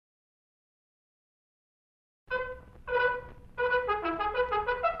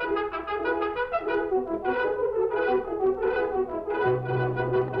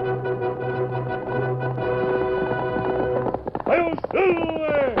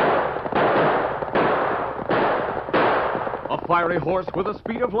fiery horse with the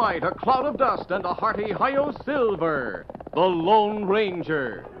speed of light, a cloud of dust, and a hearty hi-yo silver, the Lone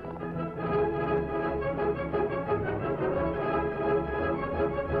Ranger.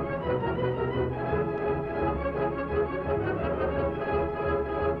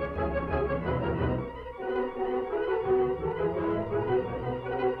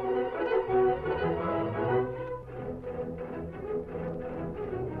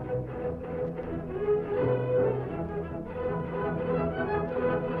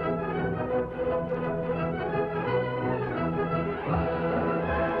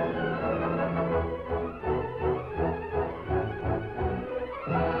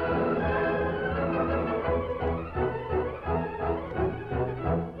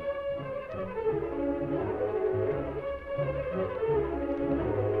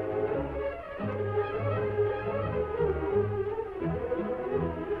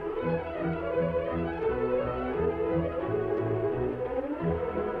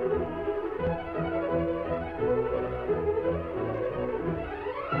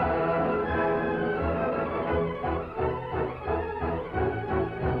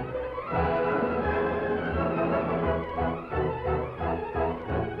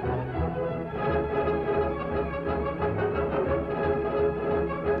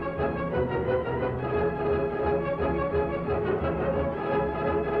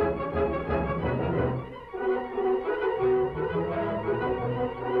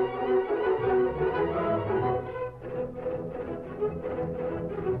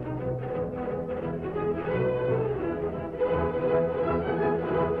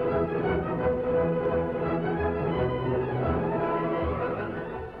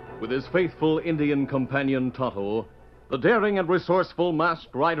 With his faithful Indian companion Tonto, the daring and resourceful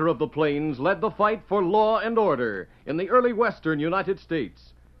masked rider of the plains led the fight for law and order in the early western United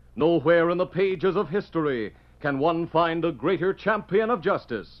States. Nowhere in the pages of history can one find a greater champion of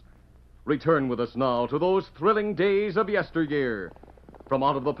justice. Return with us now to those thrilling days of yesteryear. From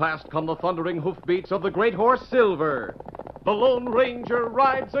out of the past come the thundering hoofbeats of the great horse Silver. The Lone Ranger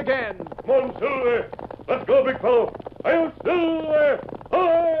rides again. Come on, Silver. Let's go, big fellow. Hi-yo, Silver.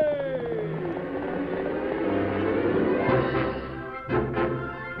 Hi!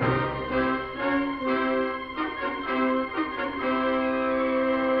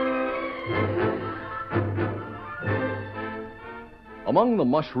 Among the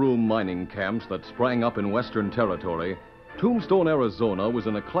mushroom mining camps that sprang up in Western Territory, Tombstone, Arizona was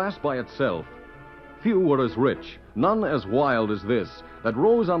in a class by itself. Few were as rich, none as wild as this, that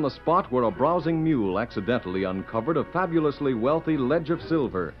rose on the spot where a browsing mule accidentally uncovered a fabulously wealthy ledge of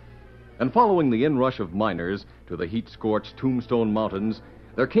silver. And following the inrush of miners to the heat-scorched Tombstone Mountains,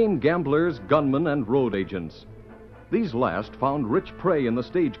 there came gamblers, gunmen, and road agents. These last found rich prey in the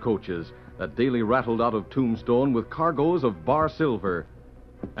stagecoaches that daily rattled out of Tombstone with cargoes of bar silver.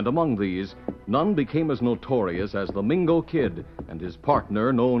 And among these, none became as notorious as the Mingo Kid and his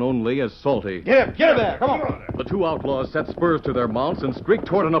partner known only as Salty. Get him there, come on. The two outlaws set spurs to their mounts and streaked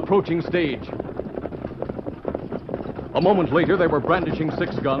toward an approaching stage. A moment later, they were brandishing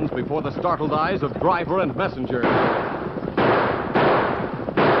six guns before the startled eyes of driver and messenger. Pull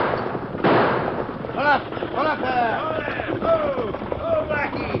up there. Whoa,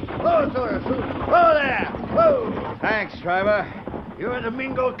 Blackie. Whoa, Sawyer. Whoa there. Whoa. Thanks, driver. You're the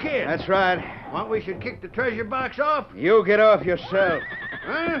Mingo Kid. That's right. Want we should kick the treasure box off? You get off yourself.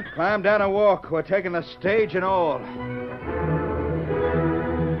 Huh? Climb down and walk. We're taking the stage and all.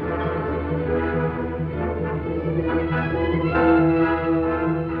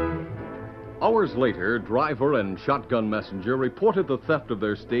 Hours later, driver and shotgun messenger reported the theft of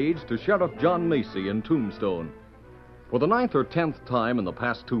their stage to Sheriff John Macy in Tombstone. For the 9th or 10th time in the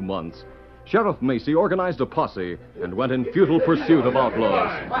past 2 months, Sheriff Macy organized a posse and went in futile pursuit of outlaws.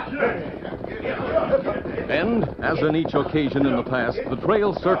 And, as in each occasion in the past, the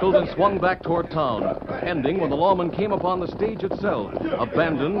trail circled and swung back toward town, ending when the lawman came upon the stage itself,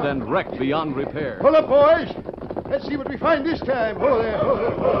 abandoned and wrecked beyond repair. Pull up, boys. Let's see what we find this time. Oh, there.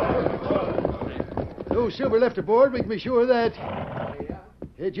 No silver left aboard, we can be sure of that.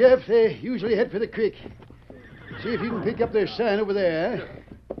 Hey, Jeff, they usually head for the creek. See if you can pick up their sign over there, huh?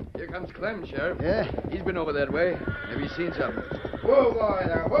 Here comes Clem, Sheriff. Yeah? He's been over that way. Have you seen something? Whoa, boy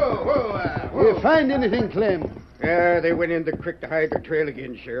there. Whoa. You find anything, Clem? Yeah, they went in the creek to hide their trail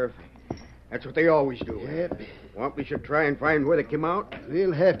again, Sheriff. That's what they always do. Yep. Want we should try and find where they came out?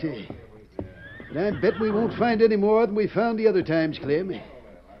 We'll have to. And I bet we won't find any more than we found the other times, Clem.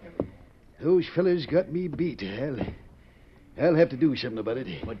 Those fellas got me beat. I'll have to do something about it.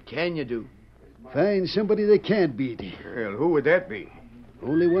 What can you do? Find somebody they can't beat. Well, who would that be?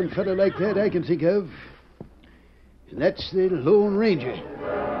 Only one fella like that I can think of. And that's the Lone Ranger.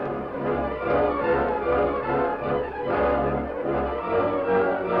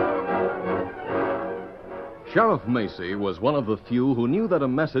 Sheriff Macy was one of the few who knew that a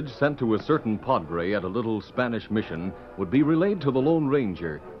message sent to a certain padre at a little Spanish mission would be relayed to the Lone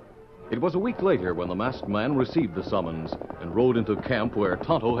Ranger. It was a week later when the masked man received the summons and rode into camp where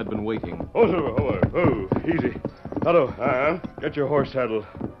Tonto had been waiting. Oh, easy. Tonto, get your horse saddled.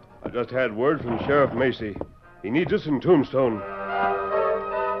 I just had word from Sheriff Macy. He needs us in Tombstone.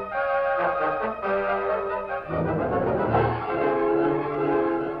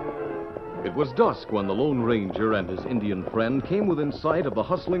 It was dusk when the Lone Ranger and his Indian friend came within sight of the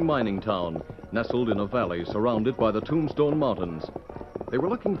hustling mining town, nestled in a valley surrounded by the Tombstone Mountains. They were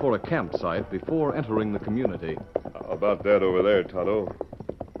looking for a campsite before entering the community. How about that over there, Tonto?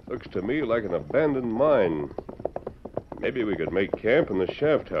 Looks to me like an abandoned mine. Maybe we could make camp in the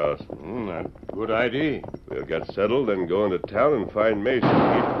shaft house. Good idea. We'll get settled, then go into town and find Mason.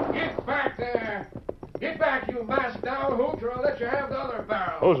 Get back there! Get back, you masked owl hoot, or I'll let you have the other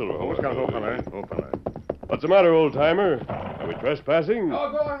barrel. What's the matter, old-timer? Are we trespassing?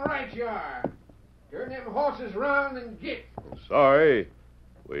 Doggone right you are. Turn them horses round and get. Sorry.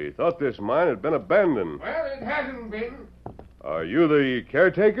 We thought this mine had been abandoned. Well, it hasn't been. Are you the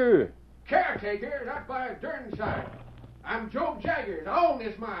caretaker? Caretaker, not by a darn sight. I'm Job Jaggers. I own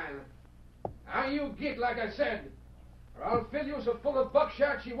this mine. Now you get, like I said, or I'll fill you so full of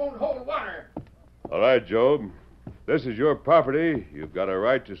buckshot you won't hold water. All right, Job. This is your property. You've got a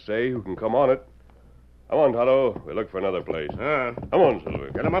right to say who can come on it. Come on, Tonto. We'll look for another place. Come on, Silver.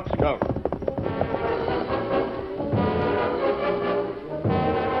 Get him up, Scout.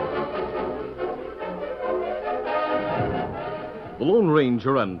 The Lone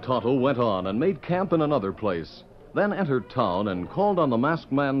Ranger and Tonto went on and made camp in another place, then entered town and called on the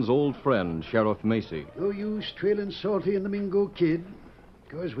masked man's old friend, Sheriff Macy. No use trailing Salty and the Mingo Kid,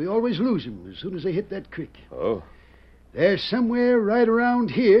 because we always lose 'em as soon as they hit that creek. Oh? They're somewhere right around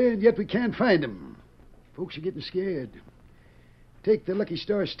here, and yet we can't find 'em. Folks are getting scared. Take the Lucky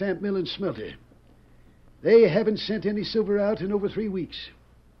Star stamp mill and smelter. They haven't sent any silver out in over 3 weeks.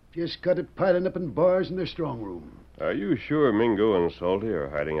 Just got it piling up in bars in their strong room. Are you sure Mingo and Salty are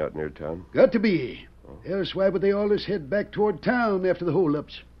hiding out near town? Got to be. Else why would they always head back toward town after the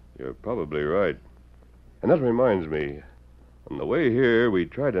holdups? You're probably right. And that reminds me. On the way here, we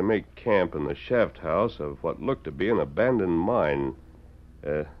tried to make camp in the shaft house of what looked to be an abandoned mine.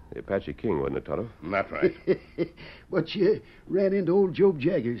 The Apache King, wasn't it, Tonto? That's right. But you ran into old Job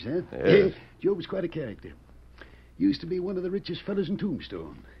Jaggers, huh? Yes. Job was quite a character. Used to be one of the richest fellows in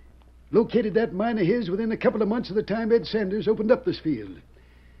Tombstone. Located that mine of his within a couple of months of the time Ed Sanders opened up this field.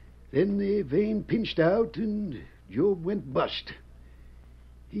 Then the vein pinched out and Job went bust.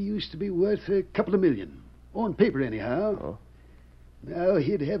 He used to be worth a couple of million. On paper, anyhow. Oh. Now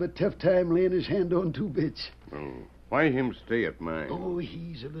he'd have a tough time laying his hand on 2 bits. Why him stay at mine? Oh,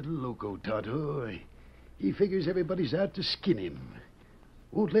 he's a little loco, Tonto. He figures everybody's out to skin him.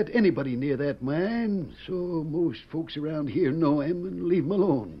 Won't let anybody near that mine, so most folks around here know him and leave him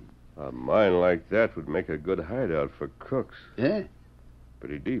alone. A mine like that would make a good hideout for crooks. Eh?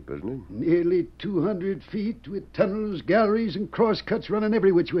 Pretty deep, isn't it? Nearly 200 feet with tunnels, galleries, and crosscuts running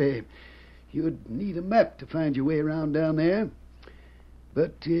every which way. You'd need a map to find your way around down there.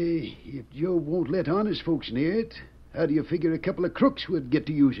 But if Job won't let honest folks near it, how do you figure a couple of crooks would get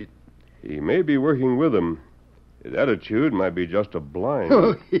to use it? He may be working with them. His attitude might be just a blind.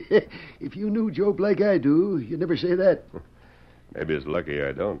 Oh, if you knew Job like I do, you'd never say that. Maybe it's lucky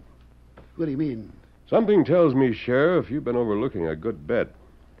I don't. What do you mean? Something tells me, Sheriff, you've been overlooking a good bet.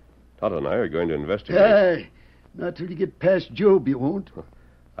 Tonto and I are going to investigate. Aye. Not till you get past Job, you won't.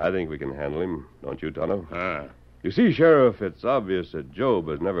 I think we can handle him, don't you, Tonto? Ah. You see, Sheriff, it's obvious that Job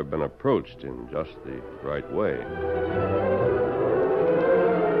has never been approached in just the right way.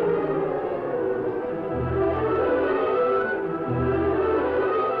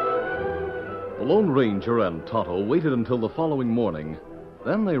 The Lone Ranger and Tonto waited until the following morning.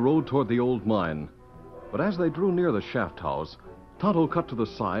 Then they rode toward the old mine. But as they drew near the shaft house, Tonto cut to the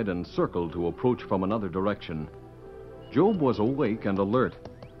side and circled to approach from another direction. Job was awake and alert.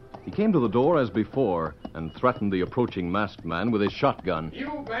 He came to the door as before and threatened the approaching masked man with his shotgun.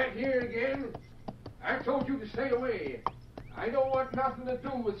 You back here again? I told you to stay away. I don't want nothing to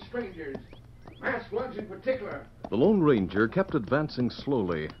do with strangers. Masked ones in particular. The Lone Ranger kept advancing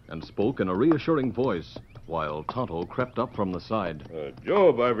slowly and spoke in a reassuring voice, while Tonto crept up from the side.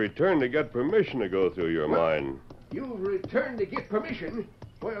 Job, I've returned to get permission to go through your mine. You returned to get permission?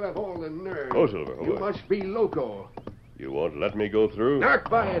 Well, of all the nerve. Oh, Silver, You must be loco. You won't let me go through? Not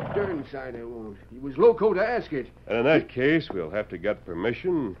by a darn sight I won't. He was loco to ask it. And in that case, we'll have to get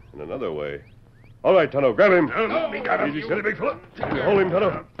permission in another way. All right, Tonto, grab him. Me got him. Easy, steady, big fella. Hold him,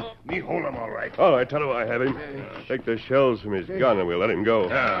 Tonto. Me hold him all right. All right, Tonto, I have him. Take the shells from his gun and we'll let him go.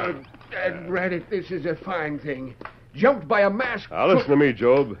 Drat it, this is a fine thing. Jumped by a masked... Now, listen to me,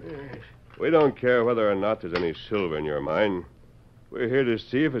 Job. Yes. We don't care whether or not there's any silver in your mine. We're here to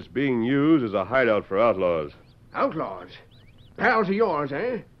see if it's being used as a hideout for outlaws. Outlaws? Pals of yours,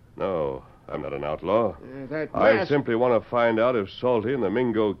 eh? No, I'm not an outlaw. That I mask... simply want to find out if Salty and the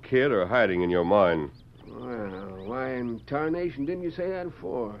Mingo Kid are hiding in your mine. Well, why in tarnation didn't you say that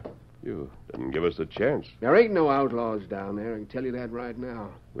before? You didn't give us the chance. There ain't no outlaws down there, I can tell you that right now.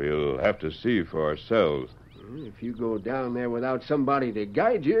 We'll have to see for ourselves. If you go down there without somebody to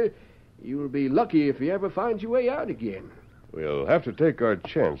guide you, you'll be lucky if you ever find your way out again. We'll have to take our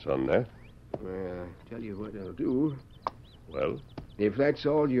chance on that. Well, I'll tell you what I'll do. Well, If that's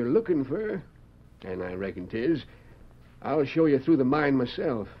all you're looking for, and I reckon 'tis, I'll show you through the mine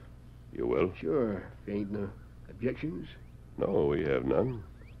myself. you will? Sure, if ain't no objections. No, we have none.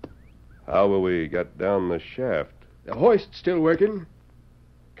 How will we get down the shaft? The hoist's still working.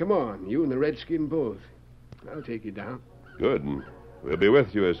 Come on, you and the redskin both. I'll take you down. Good. We'll be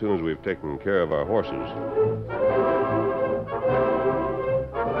with you as soon as we've taken care of our horses.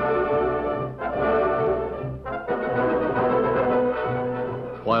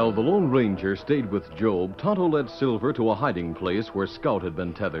 While the Lone Ranger stayed with Job, Tonto led Silver to a hiding place where Scout had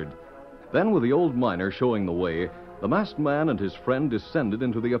been tethered. Then, with the old miner showing the way, the masked man and his friend descended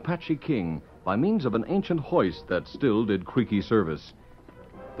into the Apache King by means of an ancient hoist that still did creaky service.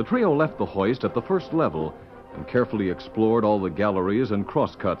 The trio left the hoist at the first level and carefully explored all the galleries and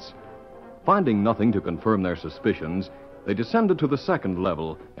crosscuts. Finding nothing to confirm their suspicions, they descended to the second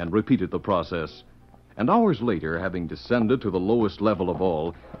level and repeated the process. And hours later, having descended to the lowest level of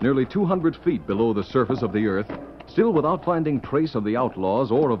all, nearly 200 feet below the surface of the earth, still without finding trace of the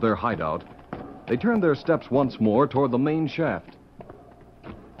outlaws or of their hideout, they turned their steps once more toward the main shaft.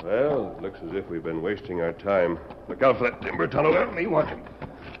 Well, it looks as if we've been wasting our time. Look out for that timber, Tonto. Let me watch him.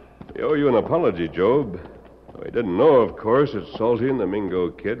 We owe you an apology, Job. We didn't know, of course, that Salty and the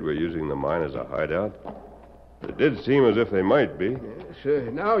Mingo Kid were using the mine as a hideout. It did seem as if they might be.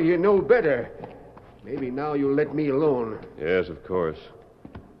 Yes, now you know better. Maybe now you'll let me alone. Yes, of course.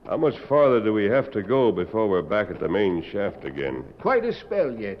 How much farther do we have to go before we're back at the main shaft again? Quite a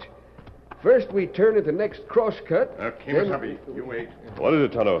spell yet. First we turn at the next crosscut. Kimasabi, you wait. What is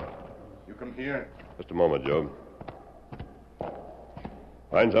it, Tonto? You come here. Just a moment, Job.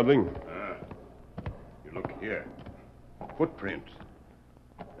 Find something? You look here. Footprints.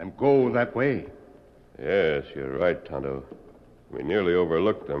 Them go that way. Yes, you're right, Tonto. We nearly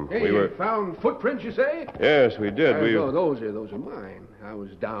overlooked them. Hey, we were... you found footprints, you say? Yes, we did. No, those are mine. I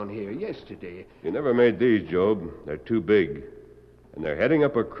was down here yesterday. You never made these, Job. They're too big. And they're heading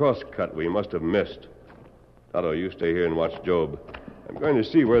up a crosscut we must have missed. Tonto, you stay here and watch Job. I'm going to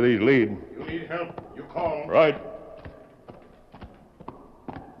see where these lead. You need help. You call. Right.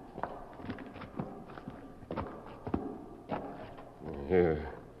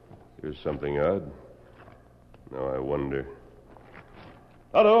 Here's something odd. Now I wonder.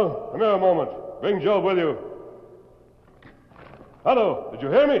 Tonto, come here a moment. Bring Job with you. Tonto, did you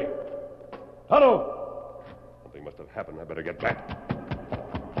hear me? Tonto! Something must have happened. I better get back.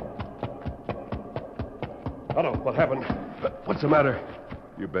 Tonto, what happened? What's the matter?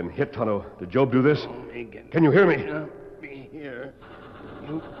 You've been hit, Tonto. Did Job do this? Can you hear me? Me here.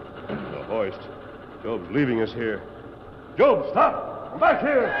 The hoist. Job's leaving us here. Job, stop! Come back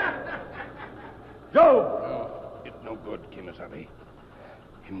here! Job! No, it's no good, Kimasabi.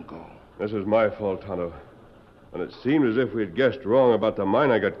 Him go. This is my fault, Tonto. When it seemed as if we'd guessed wrong about the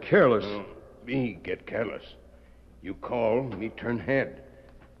mine, I got careless. Me get careless. You call, me turn head.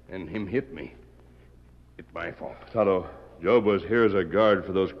 And him hit me. It's my fault. Tonto, Job was here as a guard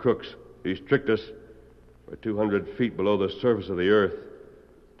for those crooks. He's tricked us. We're 200 feet below the surface of the earth.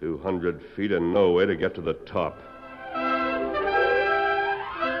 200 feet and no way to get to the top.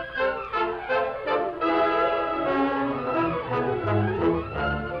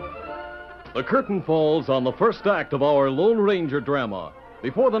 The curtain falls on the first act of our Lone Ranger drama.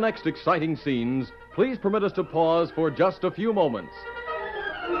 Before the next exciting scenes, please permit us to pause for just a few moments.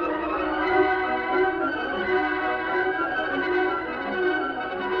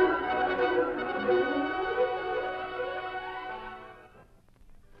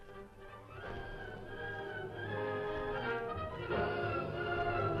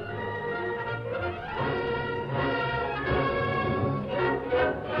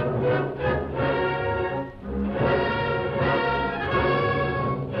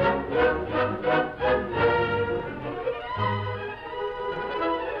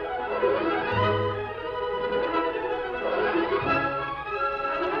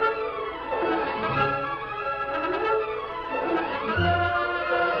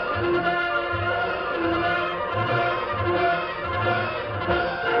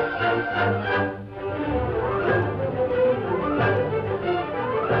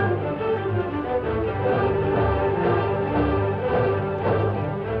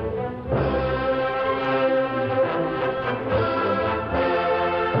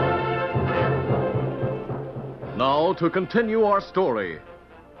 to continue our story.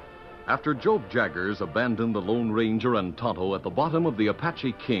 After Job Jaggers abandoned the Lone Ranger and Tonto at the bottom of the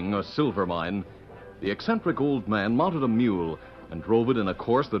Apache King, a silver mine, the eccentric old man mounted a mule and drove it in a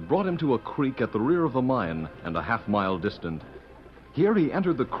course that brought him to a creek at the rear of the mine and a half-mile distant. Here he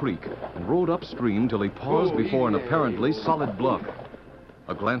entered the creek and rode upstream till he paused before an apparently solid bluff.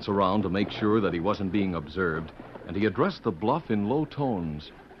 A glance around to make sure that he wasn't being observed, and he addressed the bluff in low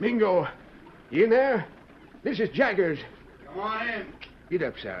tones. Mingo, you in there? This is Jaggers. Come on in. Get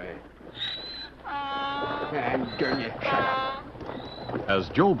up, Sarah. And darn you, shut up. As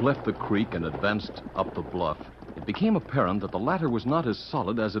Job left the creek and advanced up the bluff, it became apparent that the latter was not as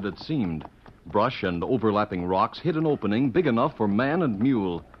solid as it had seemed. Brush and overlapping rocks hid an opening big enough for man and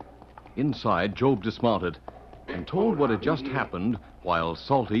mule. Inside, Job dismounted and told what had just happened while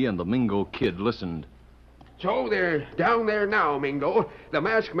Salty and the Mingo Kid listened. So they're down there now, Mingo. The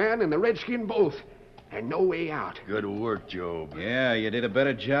masked man and the redskin both. And no way out. Good work, Job. Yeah, you did a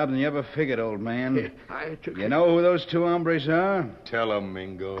better job than you ever figured, old man. I took You know who those two hombres are? Tell him,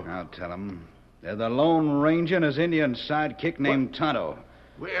 Mingo. I'll tell them. They're the Lone Ranger and his Indian sidekick named Tonto.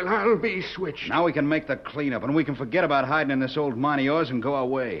 Well, I'll be switched. Now we can make the cleanup, and we can forget about hiding in this old mine of yours and go our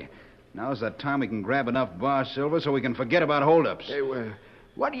way. Now's the time we can grab enough bar silver so we can forget about holdups.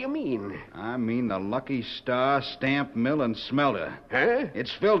 What do you mean? I mean the Lucky Star stamp mill and smelter. Huh?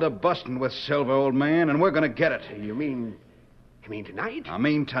 It's filled to busting with silver, old man, and we're going to get it. You mean tonight? I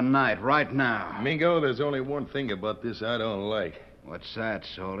mean tonight, right now. Mingo, there's only one thing about this I don't like. What's that,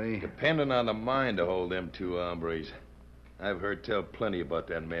 Salty? Depending on the mine to hold them two hombres. I've heard tell plenty about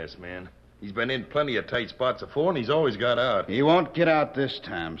that masked man. He's been in plenty of tight spots before, and he's always got out. He won't get out this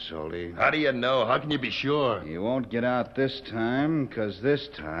time, Salty. How do you know? How can you be sure? He won't get out this time, 'cause this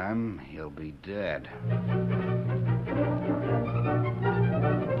time he'll be dead.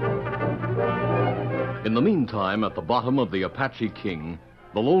 In the meantime, at the bottom of the Apache King,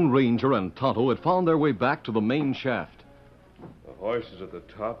 the Lone Ranger and Tonto had found their way back to the main shaft. The hoist is at the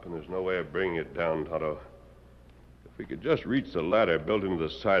top, and there's no way of bringing it down, Tonto. If we could just reach the ladder built into the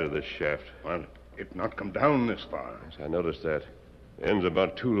side of this shaft. Well, it not come down this far. Yes, I noticed that. The end's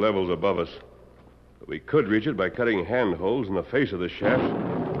about 2 levels above us. But we could reach it by cutting handholds in the face of the shaft.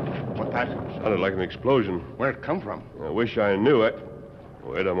 What that? Sounded like an explosion. Where'd it come from? I wish I knew it.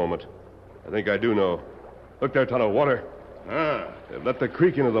 Wait a moment. I think I do know. Look there, Tonto, water. They've let the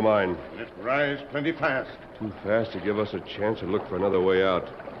creek into the mine. It rise plenty fast. Too fast to give us a chance to look for another way out.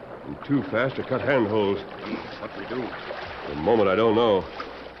 And too fast to cut handholds. What we do? For the moment, I don't know.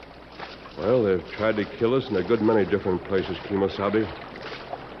 Well, they've tried to kill us in a good many different places, Kemosabe.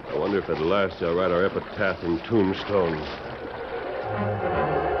 I wonder if at last they'll write our epitaph in Tombstone.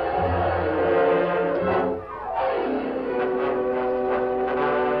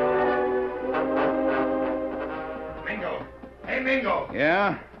 Mingo. Hey, Mingo.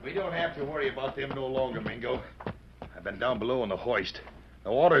 Yeah? We don't have to worry about them no longer, Mingo. I've been down below on the hoist.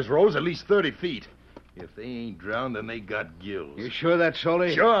 The water's rose at least 30 feet. If they ain't drowned, then they got gills. You sure that's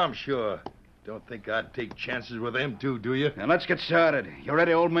Salty? Sure, I'm sure. Don't think I'd take chances with them, too, do you? Now, let's get started. You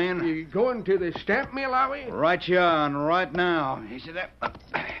ready, old man? You going to the stamp mill, are we? Right you are, and right now. Easy there.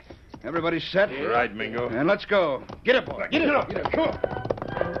 Everybody set? Right, Mingo. And let's go. Get up, boy. Get up. Come on.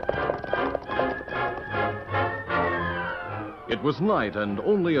 It was night, and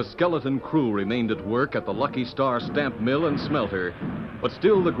only a skeleton crew remained at work at the Lucky Star stamp mill and smelter. But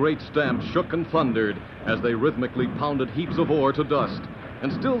still the great stamps shook and thundered as they rhythmically pounded heaps of ore to dust.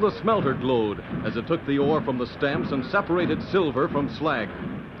 And still the smelter glowed as it took the ore from the stamps and separated silver from slag.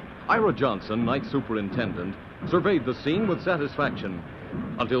 Ira Johnson, night superintendent, surveyed the scene with satisfaction.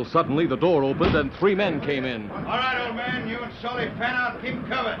 Until suddenly the door opened and 3 men came in. All right, old man. You and Salty fan out and keep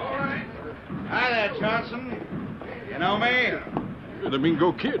covered. All right. Hi there, Johnson. You know me? You're the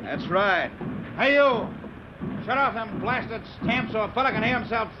Mingo Kid. That's right. Hey, you. Shut off them blasted stamps so a fella can hear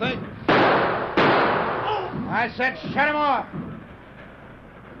himself think. I said shut him off.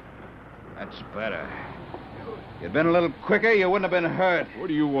 That's better. If you'd been a little quicker, you wouldn't have been hurt. What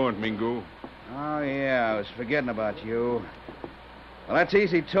do you want, Mingo? Oh, yeah, I was forgetting about you. Well, that's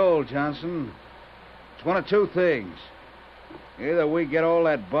easy told, Johnson. It's one of 2 things. Either we get all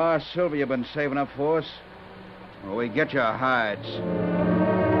that bar silver you've been saving up for us, or we get your hides.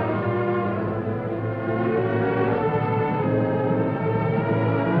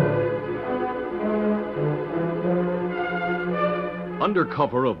 Under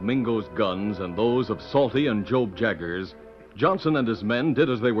cover of Mingo's guns and those of Salty and Job Jaggers, Johnson and his men did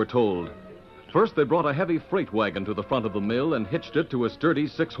as they were told. First, they brought a heavy freight wagon to the front of the mill and hitched it to a sturdy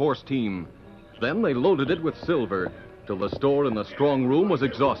 6-horse team. Then they loaded it with silver till the store in the strong room was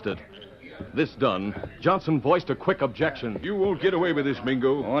exhausted. This done, Johnson voiced a quick objection. You won't get away with this,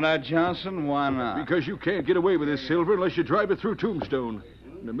 Mingo. Won't I, Johnson? Why not? Because you can't get away with this silver unless you drive it through Tombstone.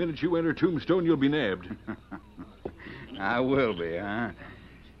 And the minute you enter Tombstone, you'll be nabbed. I will be, huh?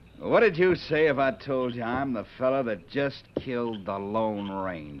 What did you say if I told you I'm the fella that just killed the Lone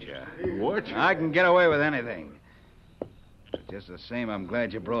Ranger? What? I can get away with anything. But just the same, I'm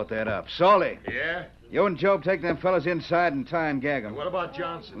glad you brought that up. Solly. Yeah? You and Job take them fellas inside and tie and gag them. What about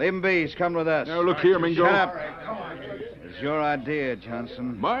Johnson? Leave 'em be. He's coming with us. Now, look here, Mingo. Shut up. It's your idea,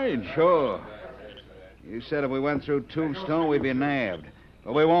 Johnson. Mine? Sure. You said if we went through Tombstone, we'd be nabbed.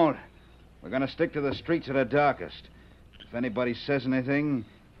 But we won't. We're going to stick to the streets of the darkest. If anybody says anything,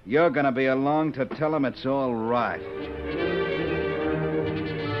 you're going to be along to tell them it's all right.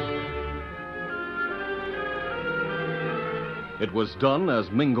 It was done as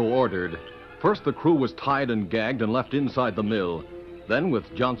Mingo ordered. First, the crew was tied and gagged and left inside the mill. Then,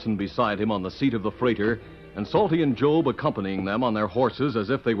 with Johnson beside him on the seat of the freighter, and Salty and Job accompanying them on their horses as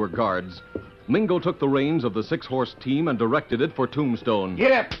if they were guards, Mingo took the reins of the 6-horse team and directed it for Tombstone.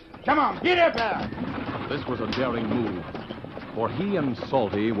 Get up! Come on, get up now! This was a daring move, for he and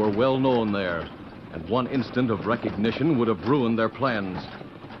Salty were well known there, and one instant of recognition would have ruined their plans.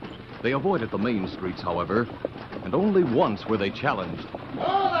 They avoided the main streets, however, and only once were they challenged.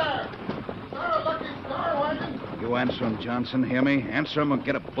 Hello there! Is that a lucky star wagon? You answer him, Johnson. Hear me? Answer him or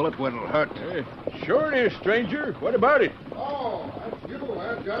get a bullet where it'll hurt. Sure it is, stranger. What about it? Oh, that's you,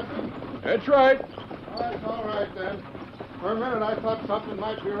 Johnson? That's right. Oh, that's all right, then. For a minute, I thought something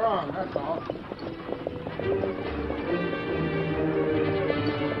might be wrong, that's all.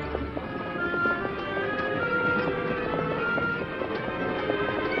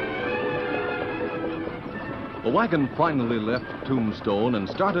 The wagon finally left Tombstone and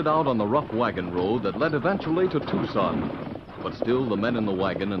started out on the rough wagon road that led eventually to Tucson. But still, the men in the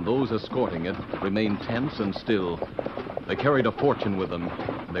wagon and those escorting it remained tense and still. They carried a fortune with them,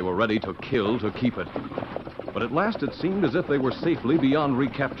 and they were ready to kill to keep it. But at last it seemed as if they were safely beyond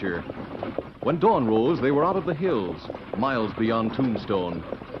recapture. When dawn rose, they were out of the hills, miles beyond Tombstone,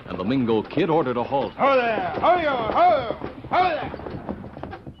 and the Mingo Kid ordered a halt. Ho there! Ho there!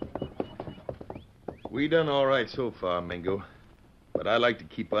 We done all right so far, Mingo. But I like to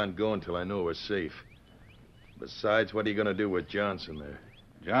keep on going till I know we're safe. Besides, what are you going to do with Johnson there?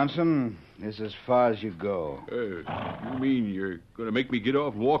 Johnson, this is as far as you go. You mean you're going to make me get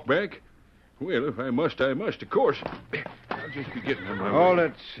off and walk back? Well, if I must, I must, of course. I'll just be getting on my Hold way.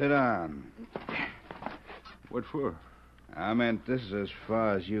 it. Sit down. What for? I meant this is as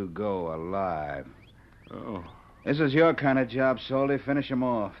far as you go alive. Oh. This is your kind of job, Salty. Finish him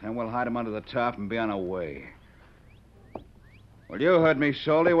off. Then we'll hide him under the top and be on our way. Well, you heard me,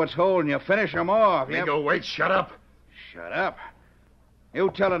 Salty. What's holding you? Finish him off. Mingo, wait, shut up. Shut up? You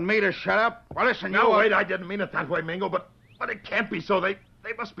telling me to shut up? Well, listen, No, wait, I didn't mean it that way, Mingo, but it can't be so. They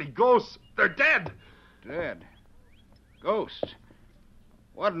must be ghosts. They're dead. Dead? Ghosts?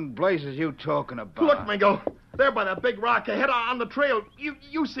 What in blazes you talking about? Look, Mingo, there by that big rock ahead on the trail.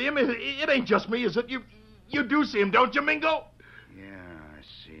 You see him? It ain't just me, is it? You do see him, don't you, Mingo? Yeah, I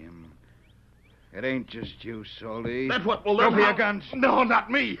see him. It ain't just you, Salty. That's what will Go learn for your how- guns. No,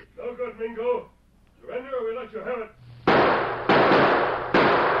 not me. No good, Mingo. Surrender or we let you have it.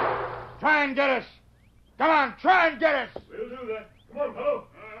 Try and get us! Come on, try and get us! We'll do that. Come on, fellow.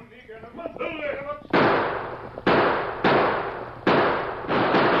 Come on,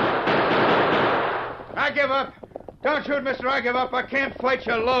 I give up! Don't shoot, mister, I give up. I can't fight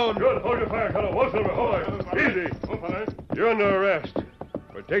you alone. Good. Hold your fire, fellow. One silver. Hold it. Easy. You're under arrest.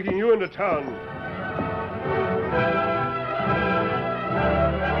 We're taking you into town.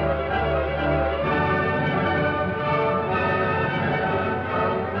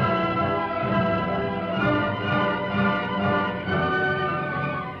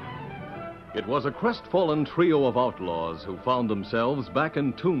 It was a crestfallen trio of outlaws who found themselves back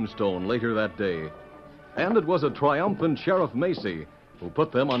in Tombstone later that day. And it was a triumphant Sheriff Macy who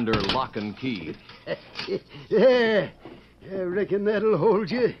put them under lock and key. Yeah, I reckon that'll hold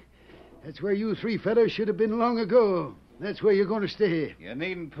you. That's where you three fellas should have been long ago. That's where you're going to stay. You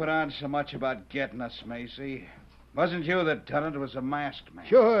needn't put on so much about getting us, Macy. Wasn't you that done it? It was a masked man.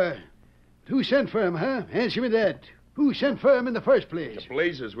 Sure. Who sent for him, huh? Answer me that. Who sent for him in the first place? The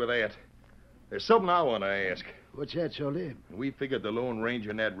blazes were that. There's something I want to ask. What's that, Salty? We figured the Lone Ranger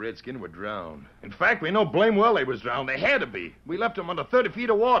and that redskin were drowned. In fact, we know blame well they was drowned. They had to be. We left them under 30 feet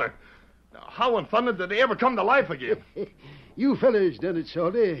of water. Now, how in thunder did they ever come to life again? You fellas done it,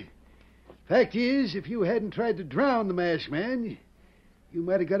 Salty. Fact is, if you hadn't tried to drown the masked man, you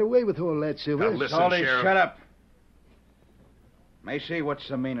might have got away with all that silver. Now, listen, Salty, Sheriff. shut up. Macy, what's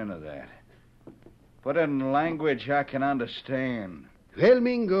the meaning of that? Put it in language I can understand. Well,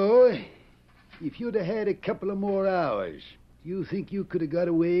 Mingo, if you'd have had a couple of more hours, you think you could have got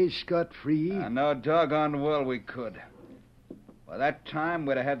away scot-free? I know doggone well we could. By that time,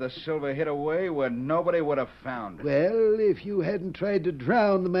 we'd have had the silver hid away where nobody would have found it. Well, if you hadn't tried to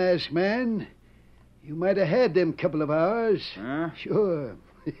drown the masked man, you might have had them couple of hours. Huh? Sure.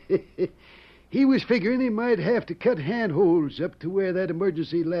 He was figuring he might have to cut handholds up to where that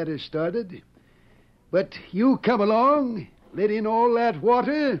emergency ladder started. But you come along, let in all that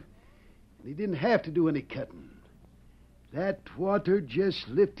water, and he didn't have to do any cutting. That water just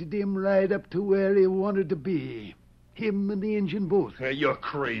lifted him right up to where he wanted to be. Him and the engine both. Hey, you're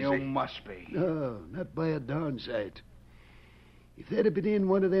crazy. You must be. No, not by a darn sight. If they'd have been in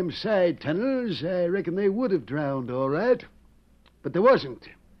one of them side tunnels, I reckon they would have drowned all right. But there wasn't.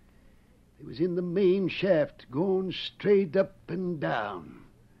 They was in the main shaft, going straight up and down.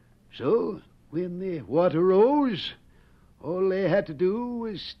 So, when the water rose, all they had to do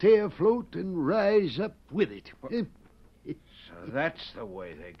was stay afloat and rise up with it. So that's the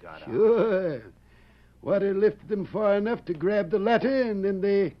way they got out. Sure. Water lifted them far enough to grab the ladder, and then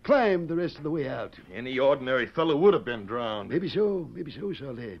they climbed the rest of the way out. Any ordinary fellow would have been drowned. Maybe so,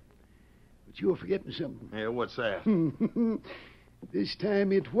 Salty. But you're forgetting something. Yeah, what's that? This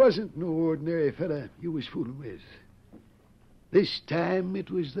time it wasn't no ordinary fella you was fooling with. This time it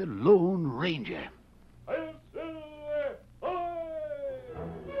was the Lone Ranger.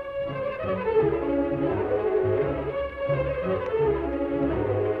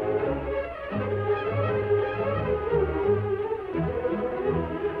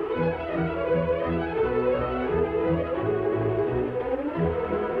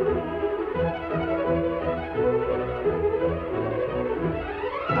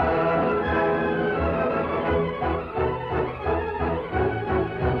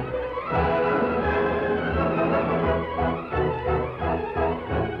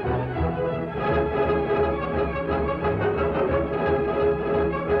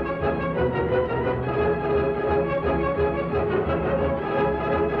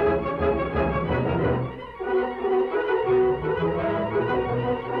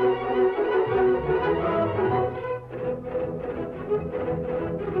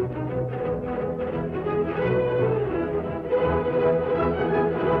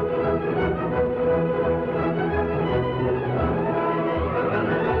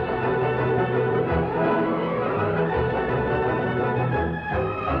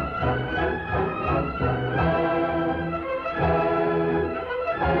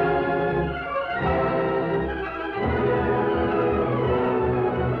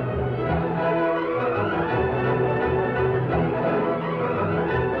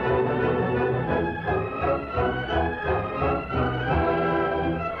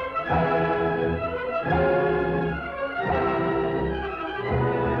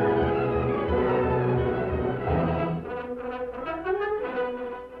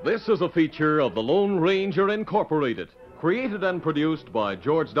 This is a feature of the Lone Ranger Incorporated, created and produced by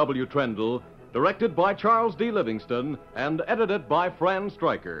George W. Trendle, directed by Charles D. Livingston, and edited by Fran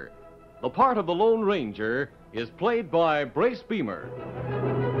Stryker. The part of the Lone Ranger is played by Brace Beamer.